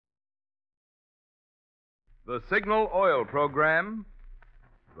The Signal Oil Program,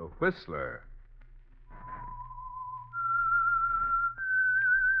 The Whistler.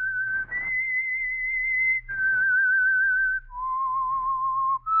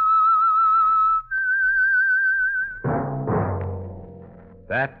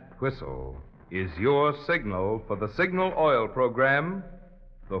 That whistle is your signal for the Signal Oil Program,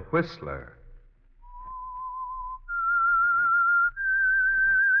 The Whistler.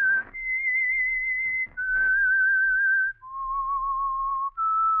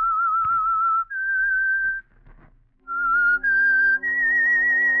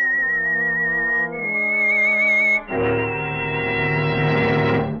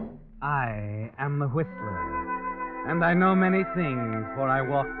 I am the Whistler, and I know many things, for I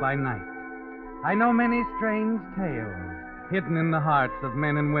walk by night. I know many strange tales, hidden in the hearts of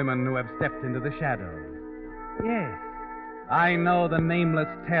men and women who have stepped into the shadows. Yes, I know the nameless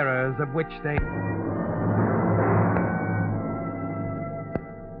terrors of which they...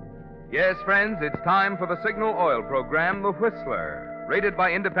 Yes, friends, it's time for the Signal Oil Program, The Whistler, rated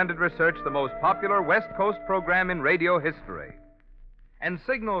by independent research the most popular West Coast program in radio history. And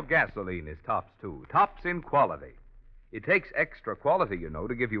Signal gasoline is tops, too. Tops in quality. It takes extra quality, you know,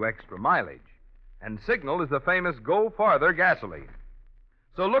 to give you extra mileage. And Signal is the famous Go Farther gasoline.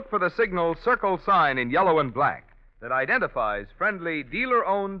 So look for the Signal circle sign in yellow and black that identifies friendly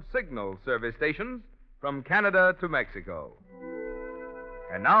dealer-owned Signal service stations from Canada to Mexico.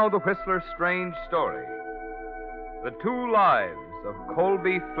 And now the Whistler's strange story. The Two Lives of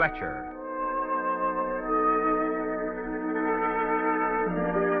Colby Fletcher.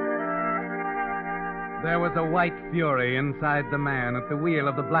 There was a white fury inside the man at the wheel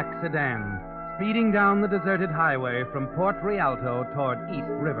of the black sedan, speeding down the deserted highway from Port Rialto toward East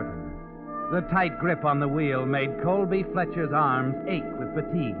Riverton. The tight grip on the wheel made Colby Fletcher's arms ache with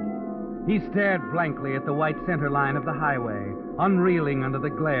fatigue. He stared blankly at the white center line of the highway, unreeling under the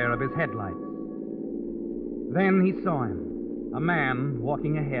glare of his headlights. Then he saw him, a man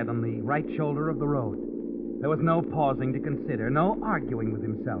walking ahead on the right shoulder of the road. There was no pausing to consider, no arguing with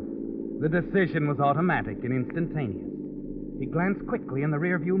himself. The decision was automatic and instantaneous. He glanced quickly in the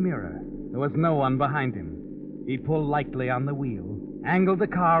rearview mirror. There was no one behind him. He pulled lightly on the wheel, angled the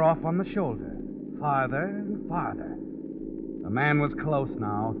car off on the shoulder, farther and farther. The man was close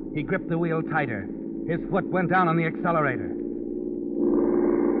now. He gripped the wheel tighter. His foot went down on the accelerator.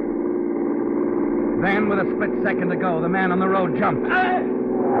 Then, with a split second to go, the man on the road jumped.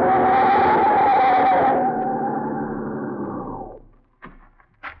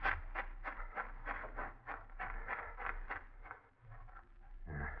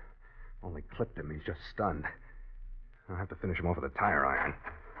 Only clipped him. He's just stunned. I'll have to finish him off with a tire iron.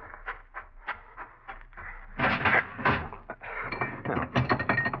 Now,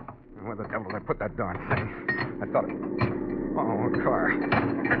 where the devil did I put that darn thing? I thought it... Oh, a car.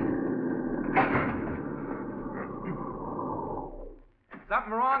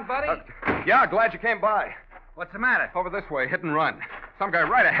 Something wrong, buddy? Yeah, glad you came by. What's the matter? Over this way, hit and run. Some guy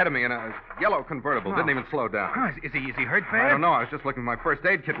right ahead of me in a yellow convertible. Didn't even slow down. Oh, is he hurt bad? I don't know. I was just looking at my first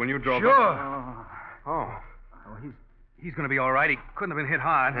aid kit when you drove Sure. up. Oh. He's going to be all right. He couldn't have been hit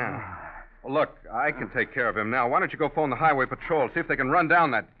hard. Yeah. Well, look, I can take care of him now. Why don't you go phone the highway patrol, see if they can run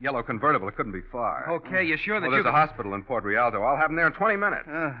down that yellow convertible. It couldn't be far. Okay, you sure that Well, there's a hospital in Port Rialto. I'll have him there in 20 minutes.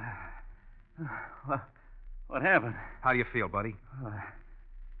 What happened? How do you feel, buddy?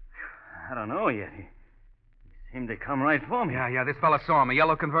 I don't know yet. He seemed to come right for me. Yeah, this fella saw him, a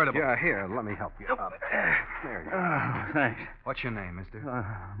yellow convertible. Yeah, here, let me help you up. There you go. Oh, thanks. What's your name, mister?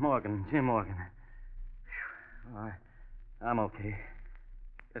 Morgan, Jim Morgan. I'm okay.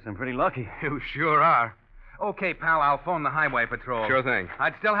 Guess I'm pretty lucky. You sure are. Okay, pal, I'll phone the highway patrol. Sure thing.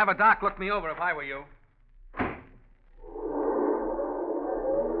 I'd still have a doc look me over if I were you. I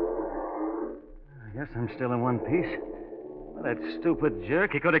guess I'm still in one piece. Well, that stupid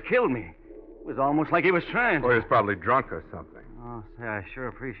jerk, he could have killed me. It was almost like he was trying to. Or he was probably drunk or something. Oh, say, I sure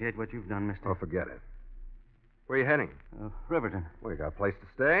appreciate what you've done, mister. Oh, forget it. Where are you heading? Riverton. Well, you got a place to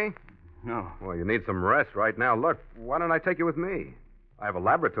stay? No. Well, you need some rest right now. Look, why don't I take you with me? I have a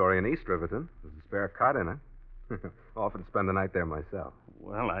laboratory in East Riverton. There's a spare cot in it. Often spend the night there myself.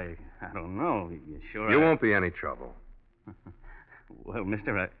 Well, I don't know. You sure? You won't be any trouble. Well,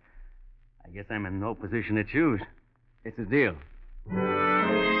 mister, I guess I'm in no position to choose. It's a deal.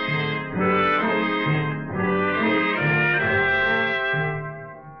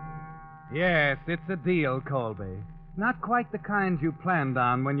 Yes, it's a deal, Colby. Not quite the kind you planned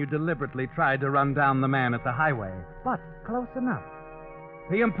on when you deliberately tried to run down the man at the highway, but close enough.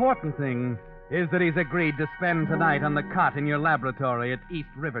 The important thing is that he's agreed to spend tonight on the cot in your laboratory at East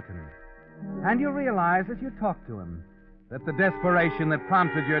Riverton. And you realize as you talk to him that the desperation that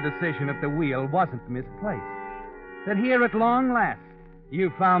prompted your decision at the wheel wasn't misplaced. That here at long last,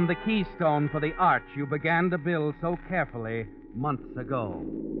 you found the keystone for the arch you began to build so carefully months ago.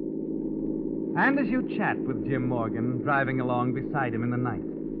 And as you chat with Jim Morgan, driving along beside him in the night,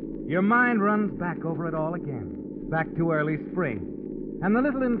 your mind runs back over it all again, back to early spring, and the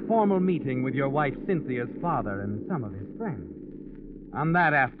little informal meeting with your wife Cynthia's father and some of his friends. On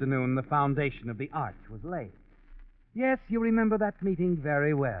that afternoon, the foundation of the arch was laid. Yes, you remember that meeting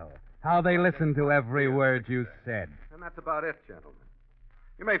very well, how they listened to every word you said. And that's about it, gentlemen.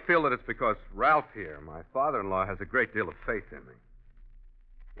 You may feel that it's because Ralph here, my father-in-law, has a great deal of faith in me.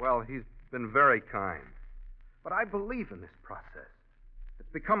 Well, he's been very kind. But I believe in this process.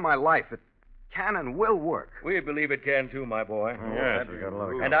 It's become my life. It can and will work. We believe it can, too, my boy. Yes, we got a lot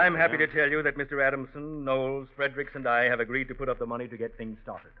of... And I'm happy to tell you that Mr. Adamson, Knowles, Fredericks, and I have agreed to put up the money to get things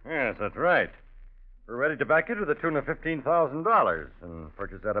started. Yes, that's right. We're ready to back you to the tune of $15,000 and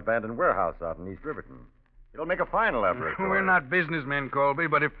purchase that abandoned warehouse out in East Riverton. It'll make a fine laboratory. We're not businessmen, Colby,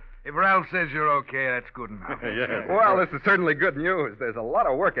 but if Ralph says you're okay, that's good enough. Yes. Well, this is certainly good news. There's a lot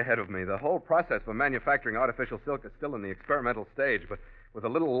of work ahead of me. The whole process for manufacturing artificial silk is still in the experimental stage, but with a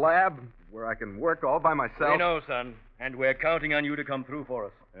little lab where I can work all by myself... We know, son, and we're counting on you to come through for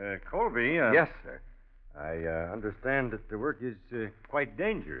us. Colby... Yes, sir. I understand that the work is quite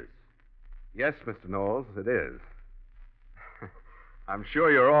dangerous. Yes, Mr. Knowles, it is. I'm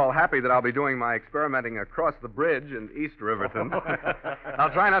sure you're all happy that I'll be doing my experimenting across the bridge in East Riverton.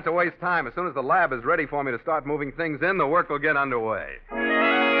 I'll try not to waste time. As soon as the lab is ready for me to start moving things in, the work will get underway.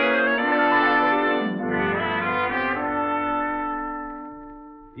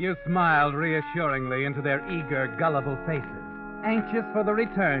 You smiled reassuringly into their eager, gullible faces, anxious for the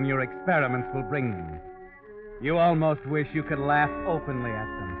return your experiments will bring them. You almost wish you could laugh openly at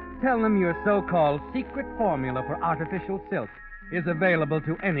them. Tell them your so-called secret formula for artificial silk is available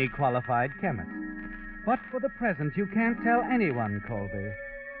to any qualified chemist. But for the present, you can't tell anyone, Colby.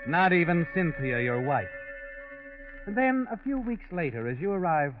 Not even Cynthia, your wife. And then, a few weeks later, as you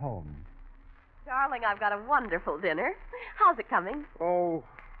arrive home... Darling, I've got a wonderful dinner. How's it coming? Oh,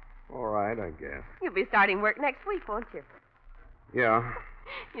 all right, I guess. You'll be starting work next week, won't you? Yeah.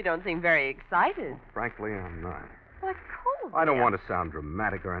 You don't seem very excited. Frankly, I'm not. What, Colby? I don't want to sound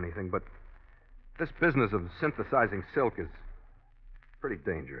dramatic or anything, but this business of synthesizing silk is pretty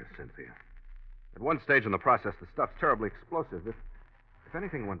dangerous, Cynthia. At one stage in the process, the stuff's terribly explosive. If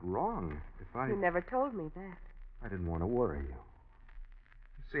anything went wrong, You never told me that. I didn't want to worry you.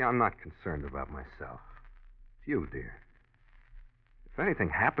 You see, I'm not concerned about myself. It's you, dear. If anything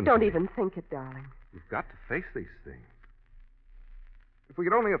happens Don't to me, even think it, darling. you've got to face these things. If we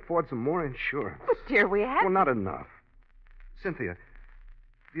could only afford some more insurance. But, dear, we have... Well, not enough. Cynthia,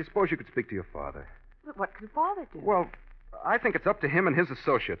 do you suppose you could speak to your father? But what could Father do? Well, I think it's up to him and his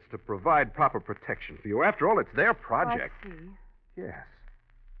associates to provide proper protection for you. After all, it's their project. I see. Yes.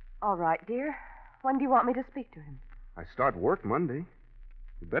 All right, dear. When do you want me to speak to him? I start work Monday.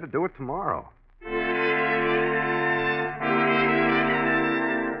 You better do it tomorrow.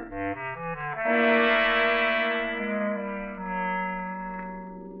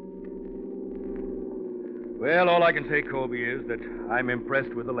 Well, all I can say, Colby, is that I'm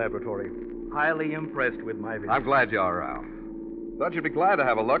impressed with the laboratory. Highly impressed with my vision. I'm glad you are, Ralph. Thought you'd be glad to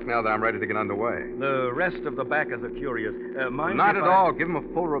have a look now that I'm ready to get underway. The rest of the backers are curious. Mind Not if at I- all. Give them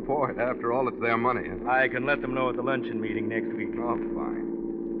a full report. After all, it's their money. I can let them know at the luncheon meeting next week. Oh, fine.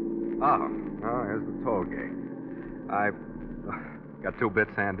 Oh, here's the toll gate. I got 2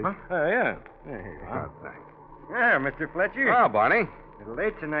 bits handy. Huh? Yeah. Oh, thanks. Yeah, Mr. Fletcher. Oh, Barney. A little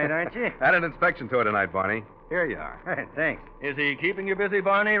late tonight, aren't you? Had an inspection tour tonight, Barney. Here you are. Thanks. Is he keeping you busy,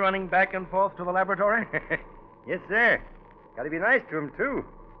 Barney, running back and forth to the laboratory? Yes, sir. Got to be nice to him, too.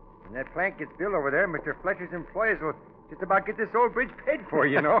 When that plank gets built over there, Mr. Fletcher's employees will just about get this old bridge paid for,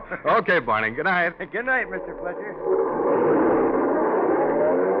 you know. Okay, Barney. Good night. Good night, Mr. Fletcher.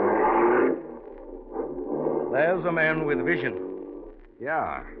 There's a man with vision.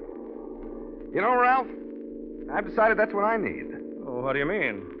 Yeah. You know, Ralph, I've decided that's what I need. Oh, what do you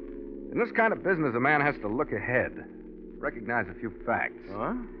mean? In this kind of business, a man has to look ahead, recognize a few facts.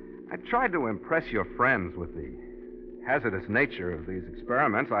 Huh? I tried to impress your friends with the hazardous nature of these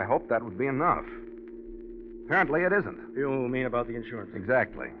experiments. I hoped that would be enough. Apparently, it isn't. You mean about the insurance?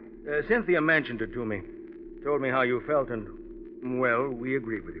 Exactly. Cynthia mentioned it to me. Told me how you felt, and, well, we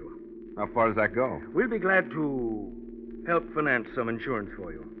agreed with you. How far does that go? We'll be glad to help finance some insurance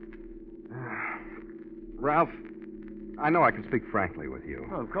for you. Ralph, I know I can speak frankly with you.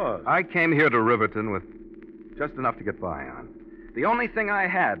 Oh, of course. I came here to Riverton with just enough to get by on. The only thing I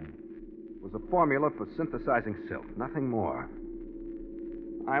had was a formula for synthesizing silk, nothing more.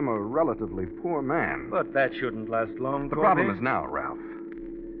 I'm a relatively poor man. But that shouldn't last long, The Colby. problem is now, Ralph.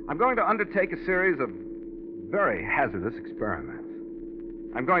 I'm going to undertake a series of very hazardous experiments.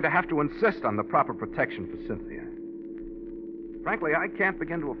 I'm going to have to insist on the proper protection for Cynthia. Frankly, I can't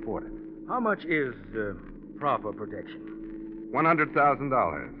begin to afford it. How much is proper protection?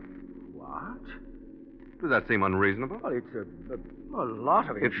 $100,000. What? Does that seem unreasonable? Well, it's a lot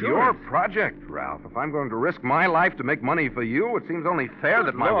of insurance. It's your project, Ralph. If I'm going to risk my life to make money for you, it seems only fair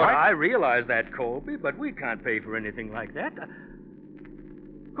that my Lord, wife... I realize that, Colby, but we can't pay for anything like that.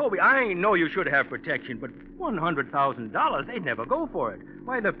 Colby, I know you should have protection, but $100,000, they'd never go for it.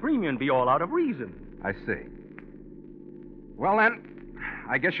 Why, the premium be all out of reason. I see. Well, then,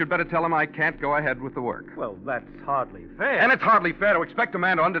 I guess you'd better tell him I can't go ahead with the work. Well, that's hardly fair. And it's hardly fair to expect a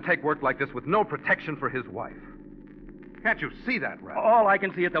man to undertake work like this with no protection for his wife. Can't you see that, Ralph? All I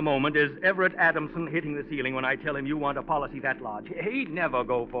can see at the moment is Everett Adamson hitting the ceiling when I tell him you want a policy that large. He'd never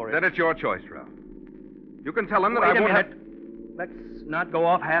go for it. Then it's your choice, Ralph. You can tell him that Wait I a won't minute. Let's not go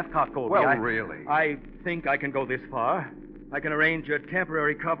off half-cocked, Colby. Well, really? I think I can go this far. I can arrange a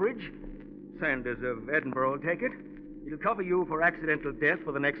temporary coverage. Sanders of Edinburgh will take it. It'll cover you for accidental death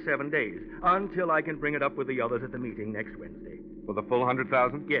for the next 7 days, until I can bring it up with the others at the meeting next Wednesday. For the full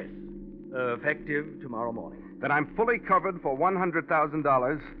 $100,000? Yes. Effective tomorrow morning. Then I'm fully covered for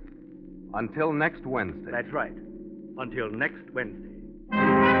 $100,000 until next Wednesday. That's right. Until next Wednesday.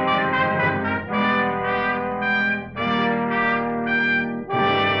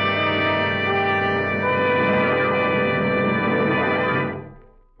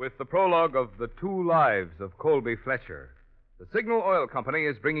 With the prologue of The Two Lives of Colby Fletcher, the Signal Oil Company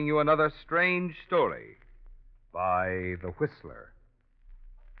is bringing you another strange story by The Whistler.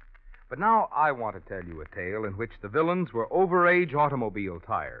 But now I want to tell you a tale in which the villains were overage automobile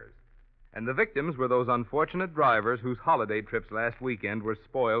tires, and the victims were those unfortunate drivers whose holiday trips last weekend were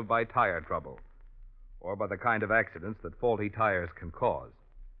spoiled by tire trouble, or by the kind of accidents that faulty tires can cause.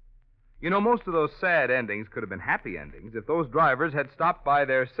 You know, most of those sad endings could have been happy endings if those drivers had stopped by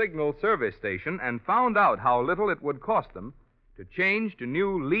their Signal service station and found out how little it would cost them to change to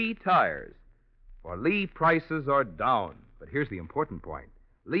new Lee tires. For Lee prices are down. But here's the important point.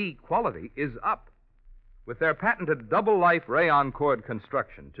 Lee quality is up. With their patented double-life rayon cord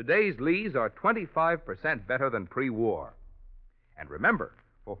construction, today's Lees are 25% better than pre-war. And remember,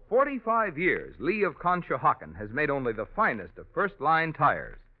 for 45 years, Lee of Conshohocken has made only the finest of first-line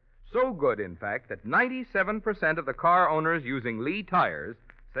tires. So good, in fact, that 97% of the car owners using Lee tires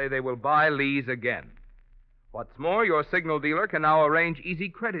say they will buy Lees again. What's more, your Signal dealer can now arrange easy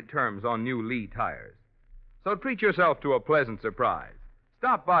credit terms on new Lee tires. So treat yourself to a pleasant surprise.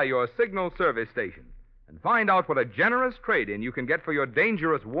 Stop by your Signal service station and find out what a generous trade-in you can get for your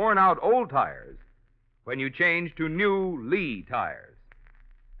dangerous, worn-out old tires when you change to new Lee tires.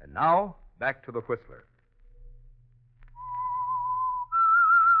 And now, back to the Whistler.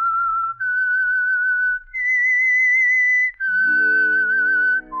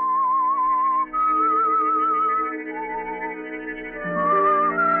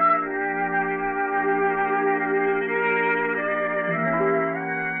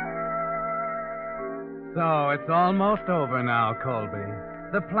 So it's almost over now, Colby.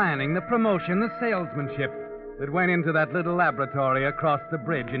 The planning, the promotion, the salesmanship that went into that little laboratory across the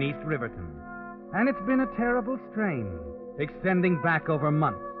bridge in East Riverton. And it's been a terrible strain, extending back over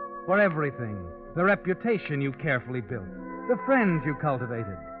months, for everything. The reputation you carefully built, the friends you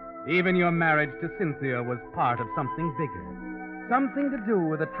cultivated. Even your marriage to Cynthia was part of something bigger. Something to do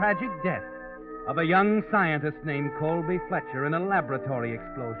with the tragic death of a young scientist named Colby Fletcher in a laboratory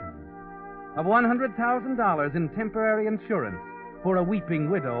explosion. Of $100,000 in temporary insurance for a weeping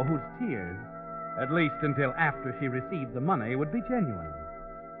widow whose tears, at least until after she received the money, would be genuine.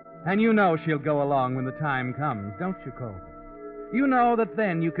 And you know she'll go along when the time comes, don't you, Colby? You know that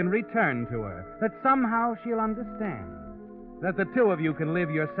then you can return to her, that somehow she'll understand, that the two of you can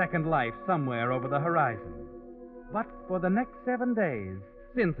live your second life somewhere over the horizon. But for the next 7 days,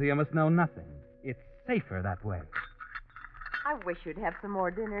 Cynthia must know nothing. It's safer that way. I wish you'd have some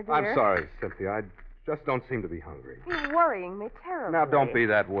more dinner, dear. I'm sorry, Cynthia. I just don't seem to be hungry. You're worrying me terribly. Now, don't be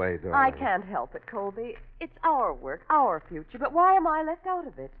that way, darling. I can't help it, Colby. It's our work, our future, but why am I left out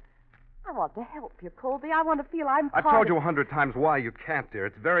of it? I want to help you, Colby. I want to feel I'm I've part told you of... 100 times why you can't, dear.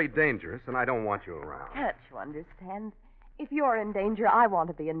 It's very dangerous, and I don't want you around. Can't you understand? If you're in danger, I want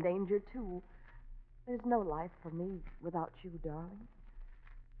to be in danger, too. There's no life for me without you, darling.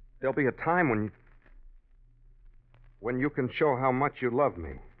 There'll be a time when you can show how much you love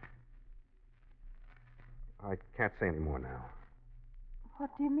me. I can't say any more now. What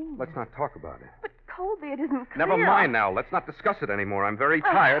do you mean? Let's not talk about it. But, Colby, it isn't clear. Never mind now. Let's not discuss it anymore. I'm very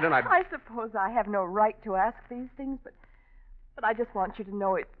tired, and I suppose I have no right to ask these things, but I just want you to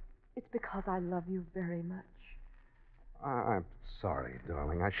know it's because I love you very much. I'm sorry,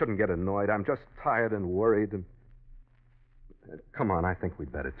 darling. I shouldn't get annoyed. I'm just tired and worried. And come on, I think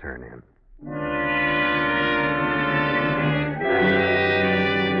we'd better turn in.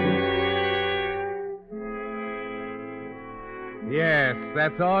 Yes,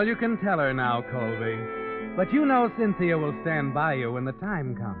 that's all you can tell her now, Colby. But you know Cynthia will stand by you when the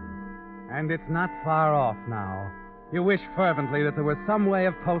time comes. And it's not far off now. You wish fervently that there was some way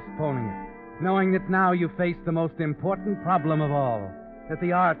of postponing it, knowing that now you face the most important problem of all, that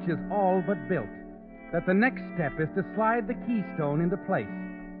the arch is all but built, that the next step is to slide the keystone into place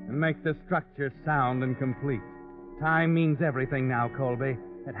and make the structure sound and complete. Time means everything now, Colby.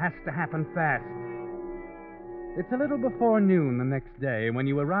 It has to happen fast. It's a little before noon the next day when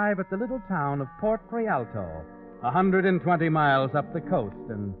you arrive at the little town of Port Rialto, 120 miles up the coast,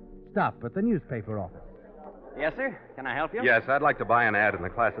 and stop at the newspaper office. Yes, sir. Can I help you? Yes, I'd like to buy an ad in the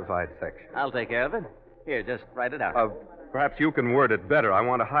classified section. I'll take care of it. Here, just write it out. Perhaps you can word it better. I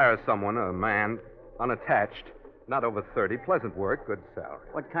want to hire someone, a man, unattached, not over 30, pleasant work, good salary.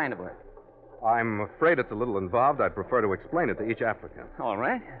 What kind of work? I'm afraid it's a little involved. I'd prefer to explain it to each applicant. All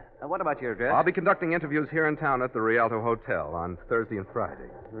right. What about your address? I'll be conducting interviews here in town at the Rialto Hotel on Thursday and Friday.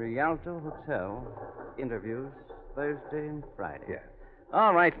 Rialto Hotel. Interviews Thursday and Friday. Yes.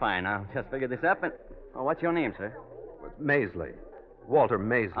 All right, fine. I'll just figure this up. And what's your name, sir? Maisley. Walter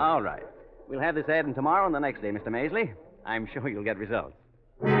Maisley. All right. We'll have this ad in tomorrow and the next day, Mr. Maisley. I'm sure you'll get results.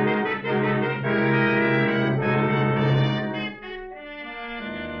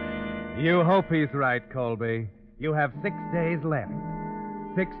 You hope he's right, Colby. You have 6 days left.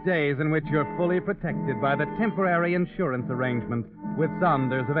 6 days in which you're fully protected by the temporary insurance arrangement with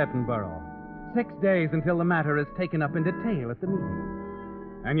Saunders of Edinburgh. 6 days until the matter is taken up in detail at the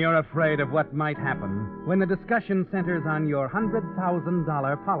meeting. And you're afraid of what might happen when the discussion centers on your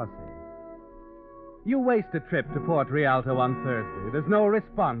 $100,000 policy. You waste a trip to Port Rialto on Thursday. There's no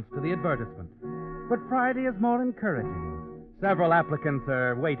response to the advertisement. But Friday is more encouraging. Several applicants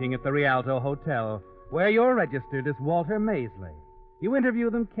are waiting at the Rialto Hotel, where you're registered as Walter Maisley. You interview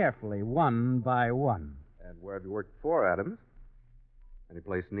them carefully, one by one. And where have you worked before, Adams? Any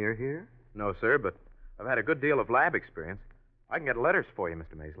place near here? No, sir, but I've had a good deal of lab experience. I can get letters for you,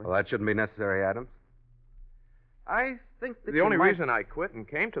 Mr. Maisley. Well, that shouldn't be necessary, Adams. I think that The only reason I quit and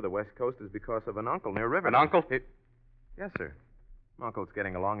came to the West Coast is because of an uncle near Riverdale. An uncle? Yes, sir. My uncle's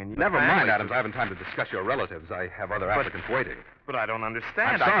getting along in... Never mind, Adams. I haven't time to discuss your relatives. I have other applicants waiting. But I don't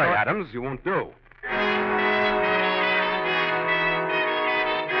understand. I'm sorry, Adams. You won't do.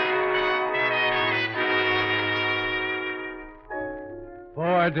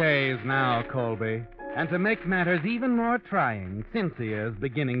 4 days now, Colby. And to make matters even more trying, Cynthia's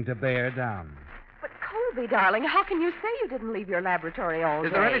beginning to bear down. But, Colby, darling, how can you say you didn't leave your laboratory all day?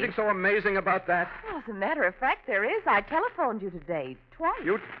 Is there anything so amazing about that? Well, as a matter of fact, there is. I telephoned you today, twice.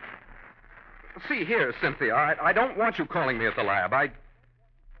 You... See here, Cynthia, I don't want you calling me at the lab.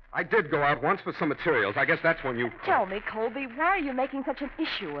 I did go out once for some materials. I guess that's when you... Tell me, Colby, why are you making such an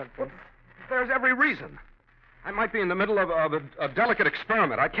issue of this? There's every reason. I might be in the middle of a delicate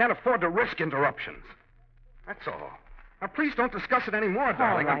experiment. I can't afford to risk interruptions. That's all. Now, please don't discuss it anymore,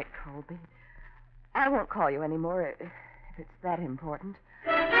 darling. All right, Colby. I won't call you anymore if it's that important.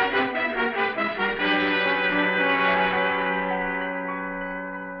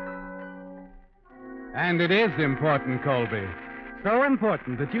 And it is important, Colby. So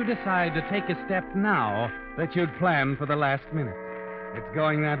important that you decide to take a step now that you'd planned for the last minute. It's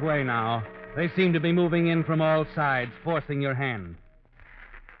going that way now. They seem to be moving in from all sides, forcing your hand.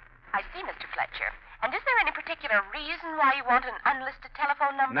 I see, Mr. Fletcher. And is there any particular reason why you want an unlisted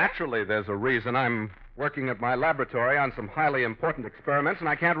telephone number? Naturally, there's a reason. I'm working at my laboratory on some highly important experiments, and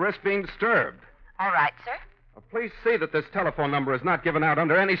I can't risk being disturbed. All right, sir. Please see that this telephone number is not given out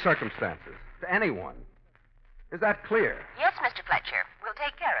under any circumstances to anyone. Is that clear? Yes, Mr. Fletcher. We'll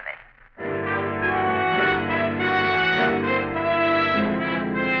take care of it.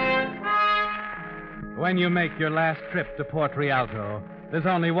 When you make your last trip to Port Rialto, there's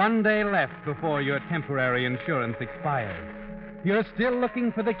only 1 day left before your temporary insurance expires. You're still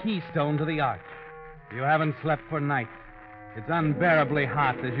looking for the keystone to the arch. You haven't slept for nights. It's unbearably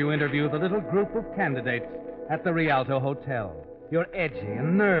hot as you interview the little group of candidates at the Rialto Hotel. You're edgy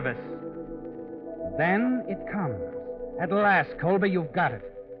and nervous. Then it comes. At last, Colby, you've got it.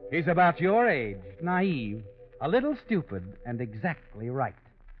 He's about your age, naive, a little stupid, and exactly right.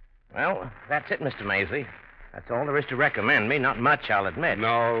 Well, that's it, Mr. Maisley. That's all there is to recommend me. Not much, I'll admit.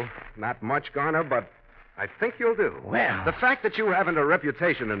 No, not much, Garner, but I think you'll do. Well. The fact that you haven't a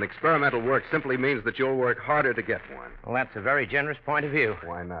reputation in experimental work simply means that you'll work harder to get one. Well, that's a very generous point of view.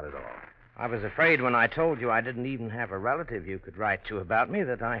 Why not at all? I was afraid when I told you I didn't even have a relative you could write to about me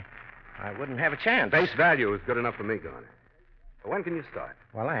that I wouldn't have a chance. Face value is good enough for me, Garner. When can you start?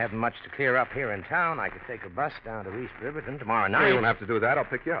 Well, I haven't much to clear up here in town. I could take a bus down to East Riverton tomorrow night. You won't have to do that. I'll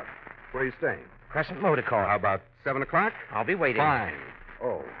pick you up. Where are you staying? Crescent Motor Car. How about 7 o'clock? I'll be waiting. Fine.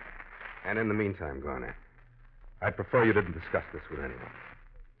 Oh. And in the meantime, Garner, I'd prefer you didn't discuss this with anyone.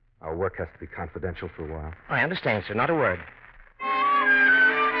 Our work has to be confidential for a while. I understand, sir. Not a word.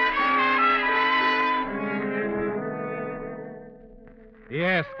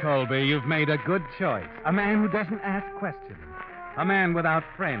 Yes, Colby, you've made a good choice. A man who doesn't ask questions. A man without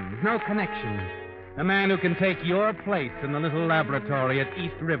friends, no connections. A man who can take your place in the little laboratory at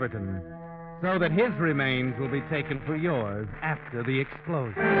East Riverton, so that his remains will be taken for yours after the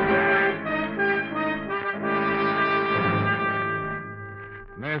explosion.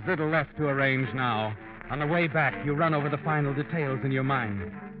 There's little left to arrange now. On the way back, you run over the final details in your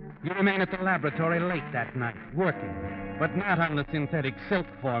mind. You remain at the laboratory late that night, working, but not on the synthetic silk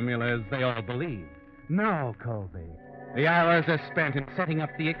formula as they all believe. No, Colby. The hours are spent in setting up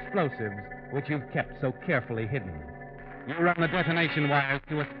the explosives, which you've kept so carefully hidden. You run the detonation wires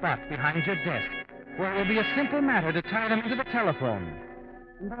to a spot behind your desk, where it will be a simple matter to tie them into the telephone.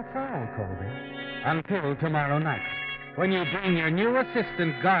 That's all, Colby. Until tomorrow night, when you bring your new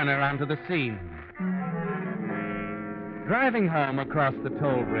assistant, Garner, onto the scene. Driving home across the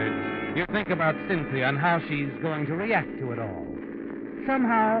toll bridge, you think about Cynthia and how she's going to react to it all.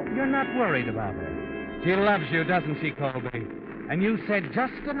 Somehow, you're not worried about her. She loves you, doesn't she, Colby? And you said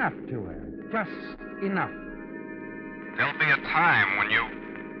just enough to her. Just enough. There'll be a time when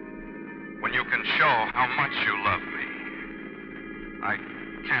you can show how much you love me. I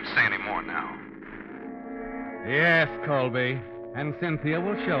can't say any more now. Yes, Colby. And Cynthia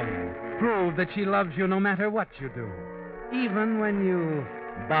will show you. Prove that she loves you no matter what you do. Even when you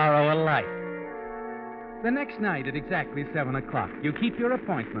borrow a life. The next night at exactly 7 o'clock, you keep your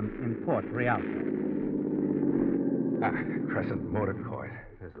appointment in Port Rialto. Crescent Motor Court.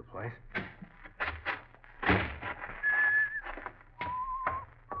 There's the place.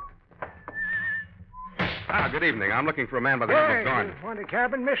 Good evening. I'm looking for a man by the name of Garner. Want a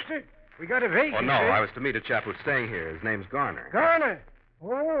cabin, mister? We got a vacancy. Oh, no. I was to meet a chap who's staying here. His name's Garner. Garner?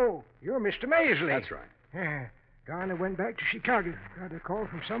 Oh, you're Mr. Maisley. That's right. Yeah. Garner went back to Chicago. Got a call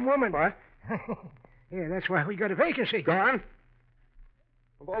from some woman. What? Yeah, that's why we got a vacancy. Gone?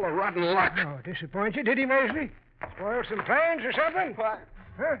 Of all the rotten luck. Oh, disappoint you, did he, Maisley? Spoil some plans or something? What?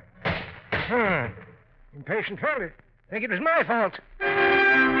 Huh? Impatient fella. Think it was my fault.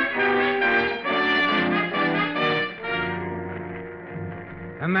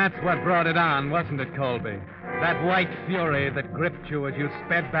 And that's what brought it on, wasn't it, Colby? That white fury that gripped you as you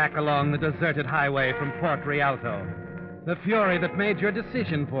sped back along the deserted highway from Port Rialto. The fury that made your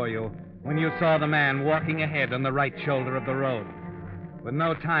decision for you when you saw the man walking ahead on the right shoulder of the road. With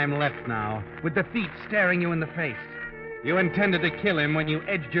no time left now, with defeat staring you in the face, you intended to kill him when you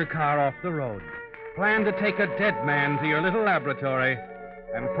edged your car off the road. Planned to take a dead man to your little laboratory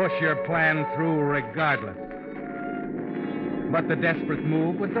and push your plan through regardless. But the desperate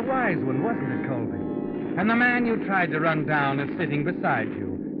move was the wise one, wasn't it, Colby? And the man you tried to run down is sitting beside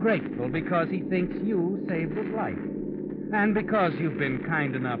you, grateful because he thinks you saved his life. And because you've been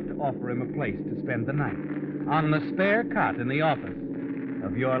kind enough to offer him a place to spend the night on the spare cot in the office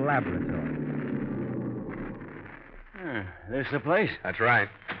of your laboratory. This the place? That's right.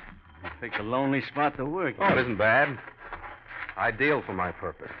 I picked a lonely spot to work. Oh, it isn't bad. Ideal for my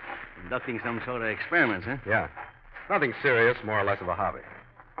purpose. Conducting some sort of experiments, huh? Yeah. Nothing serious, more or less of a hobby.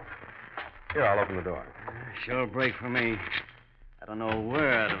 Here, I'll open the door. Sure break for me. I don't know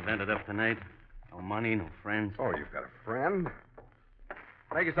where I'd have ended up tonight. No money, no friends. Oh, you've got a friend?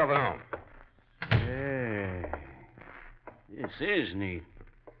 Make yourself at home. Hey. This is neat.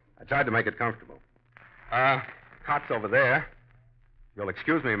 I tried to make it comfortable. Cot's over there. You'll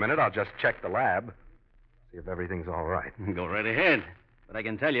excuse me a minute. I'll just check the lab. See if everything's all right. Go right ahead. But I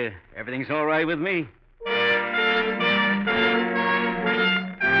can tell you, everything's all right with me.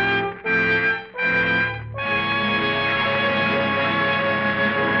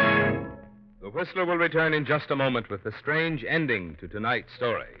 The Whistler will return in just a moment with the strange ending to tonight's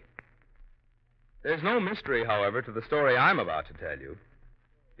story. There's no mystery, however, to the story I'm about to tell you.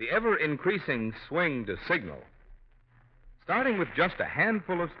 The ever-increasing swing to signal. Starting with just a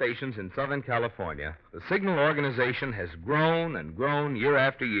handful of stations in Southern California, the signal organization has grown and grown year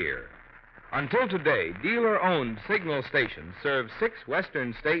after year. Until today, dealer-owned Signal stations serve 6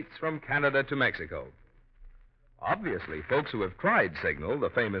 western states from Canada to Mexico. Obviously, folks who have tried Signal, the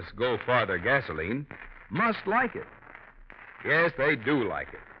famous Go Farther gasoline, must like it. Yes, they do like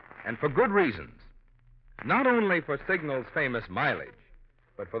it, and for good reasons. Not only for Signal's famous mileage,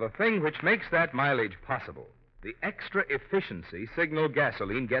 but for the thing which makes that mileage possible, the extra efficiency Signal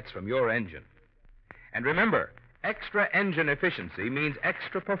gasoline gets from your engine. And remember, extra engine efficiency means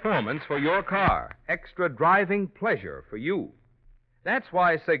extra performance for your car, extra driving pleasure for you. That's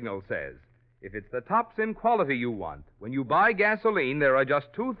why Signal says, if it's the tops in quality you want, when you buy gasoline, there are just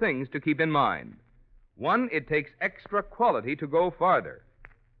 2 things to keep in mind. 1, it takes extra quality to go farther.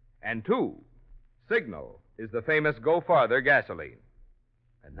 And 2, Signal is the famous Go Farther gasoline.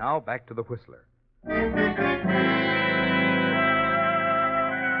 And now back to the Whistler.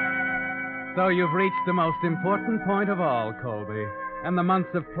 So you've reached the most important point of all, Colby, and the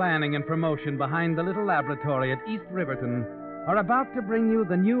months of planning and promotion behind the little laboratory at East Riverton are about to bring you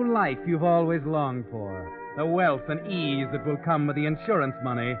the new life you've always longed for, the wealth and ease that will come with the insurance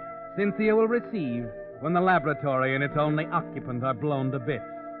money Cynthia will receive when the laboratory and its only occupant are blown to bits.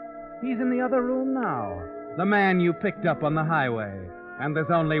 He's in the other room now, the man you picked up on the highway, and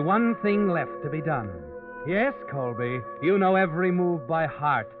there's only one thing left to be done. Yes, Colby, you know every move by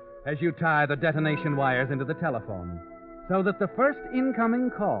heart as you tie the detonation wires into the telephone, so that the first incoming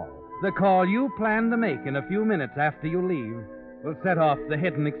call, the call you plan to make in a few minutes after you leave, will set off the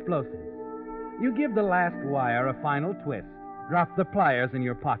hidden explosives. You give the last wire a final twist, drop the pliers in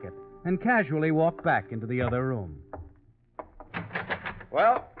your pocket, and casually walk back into the other room.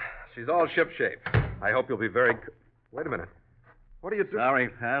 Well, she's all shipshape. I hope you'll be very... Wait a minute. What are you doing? Sorry,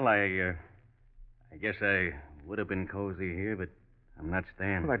 pal. I guess I would have been cozy here, but I'm not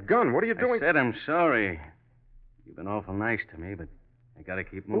staying. Well, that gun, what are you doing? I said I'm sorry. You've been awful nice to me, but I gotta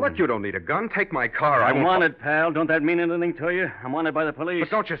keep moving. Well, look, you don't need a gun. Take my car. I'm wanted, pal. Don't that mean anything to you? I'm wanted by the police.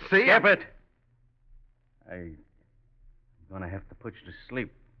 But don't you see? Skip it. I'm gonna have to put you to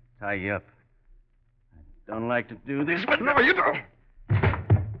sleep. Tie you up. I don't like to do this, but... No, you don't.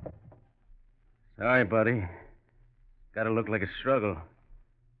 Sorry, buddy. Gotta look like a struggle.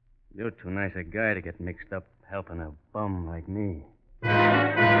 You're too nice a guy to get mixed up helping a bum like me.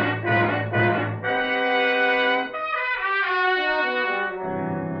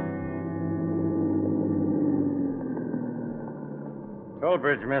 Toll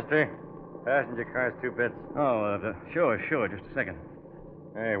bridge, mister. Passenger car's 2 bits. Oh, sure. Just a second.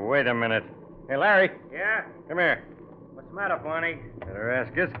 Hey, wait a minute. Hey, Larry. Yeah? Come here. What's the matter, Barney? Better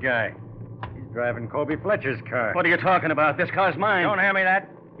ask this guy. He's driving Colby Fletcher's car. What are you talking about? This car's mine. Don't hand me that.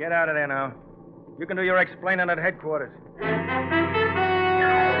 Get out of there now. You can do your explaining at headquarters.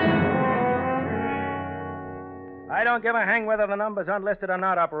 I don't give a hang whether the number's unlisted or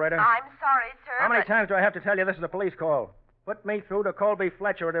not, operator. I'm sorry, sir. How many but- times do I have to tell you this is a police call? Put me through to Colby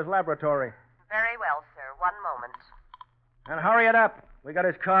Fletcher at his laboratory. Very well, sir. One moment. And hurry it up. We got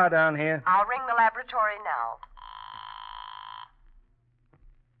his car down here. I'll ring the laboratory now.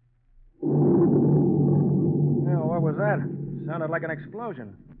 Yeah, what was that? Sounded like an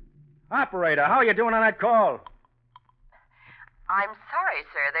explosion. Operator, how are you doing on that call? I'm sorry,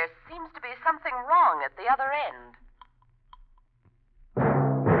 sir. There seems to be something wrong at the other end.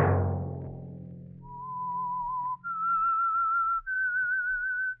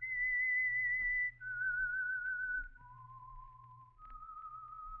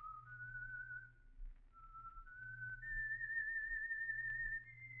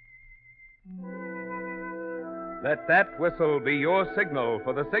 Let that whistle be your signal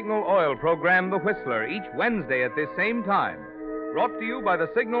for the Signal Oil program, The Whistler, each Wednesday at this same time. Brought to you by the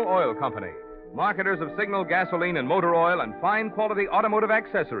Signal Oil Company, marketers of Signal gasoline and motor oil and fine quality automotive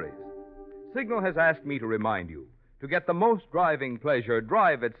accessories. Signal has asked me to remind you, to get the most driving pleasure,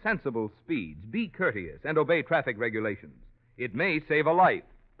 drive at sensible speeds, be courteous, and obey traffic regulations. It may save a life,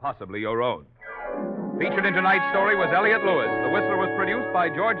 possibly your own. Featured in tonight's story was Elliot Lewis. The Whistler was produced by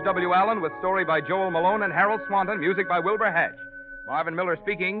George W. Allen with story by Joel Malone and Harold Swanton, music by Wilbur Hatch. Marvin Miller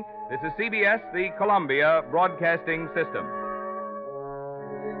speaking. This is CBS, the Columbia Broadcasting System.